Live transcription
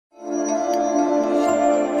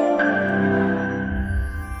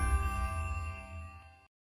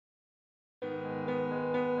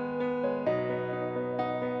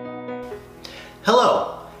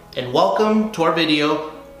Hello, and welcome to our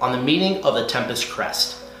video on the meaning of the Tempus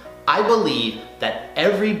Crest. I believe that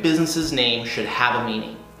every business's name should have a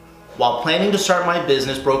meaning. While planning to start my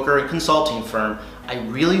business broker and consulting firm, I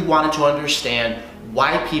really wanted to understand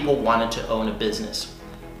why people wanted to own a business.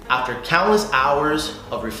 After countless hours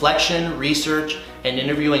of reflection, research, and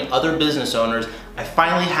interviewing other business owners, I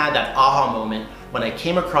finally had that aha moment when I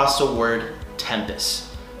came across the word Tempus.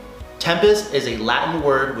 Tempus is a Latin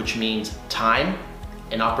word which means time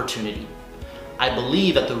and opportunity. I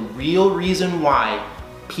believe that the real reason why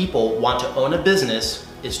people want to own a business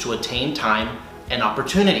is to attain time and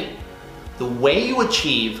opportunity. The way you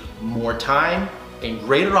achieve more time and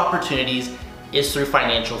greater opportunities is through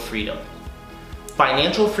financial freedom.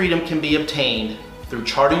 Financial freedom can be obtained through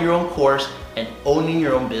charting your own course and owning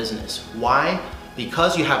your own business. Why?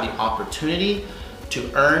 Because you have the opportunity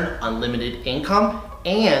to earn unlimited income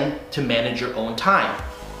and to manage your own time.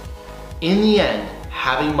 In the end,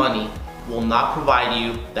 having money will not provide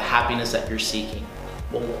you the happiness that you're seeking.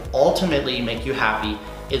 What will ultimately make you happy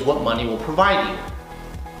is what money will provide you: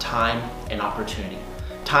 time and opportunity.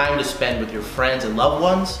 Time to spend with your friends and loved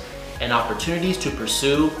ones, and opportunities to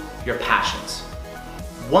pursue your passions.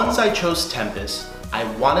 Once I chose Tempus, I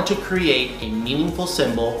wanted to create a meaningful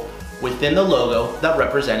symbol within the logo that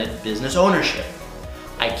represented business ownership.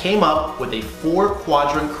 I came up with a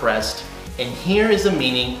 4-quadrant crest, and here is the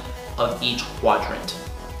meaning of each quadrant.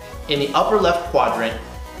 In the upper left quadrant,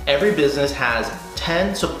 every business has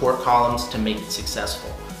 10 support columns to make it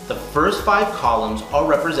successful. The first 5 columns are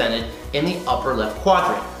represented in the upper left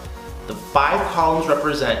quadrant. The 5 columns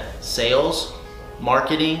represent sales,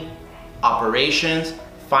 marketing, operations,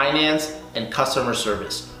 finance, and customer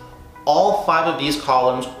service. All 5 of these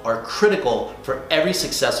columns are critical for every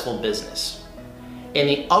successful business. In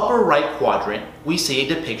the upper right quadrant, we see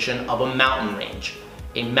a depiction of a mountain range.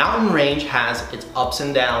 A mountain range has its ups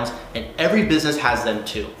and downs, and every business has them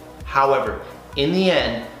too. However, in the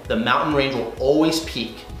end, the mountain range will always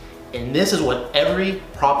peak, and this is what every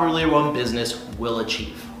properly run business will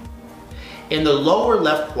achieve. In the lower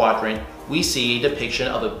left quadrant, we see a depiction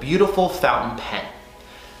of a beautiful fountain pen.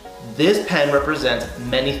 This pen represents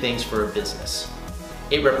many things for a business.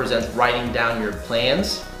 It represents writing down your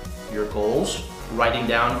plans, your goals, writing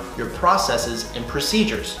down your processes and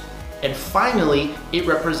procedures. And finally, it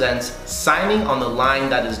represents signing on the line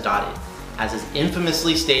that is dotted, as is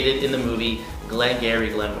infamously stated in the movie Glengarry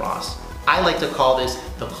Glen Ross. I like to call this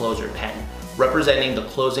the closer pen, representing the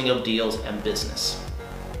closing of deals and business.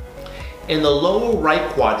 In the lower right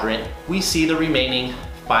quadrant, we see the remaining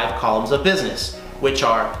 5 columns of business, which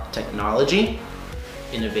are technology,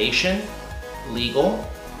 innovation, legal,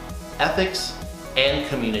 ethics, and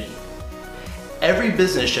community. Every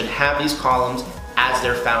business should have these columns as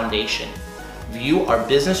their foundation. View our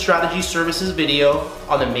business strategy services video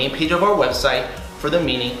on the main page of our website for the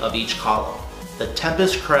meaning of each column. The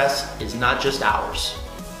Tempus Crest is not just ours,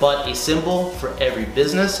 but a symbol for every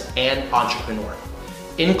business and entrepreneur.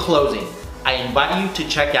 In closing, I invite you to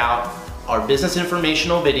check out our business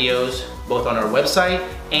informational videos both on our website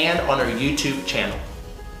and on our YouTube channel.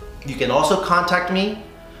 You can also contact me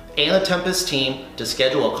and the Tempus team to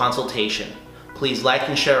schedule a consultation. Please like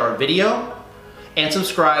and share our video and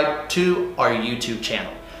subscribe to our YouTube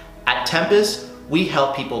channel. At Tempus, we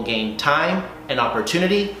help people gain time and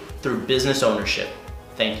opportunity through business ownership.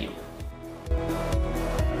 Thank you.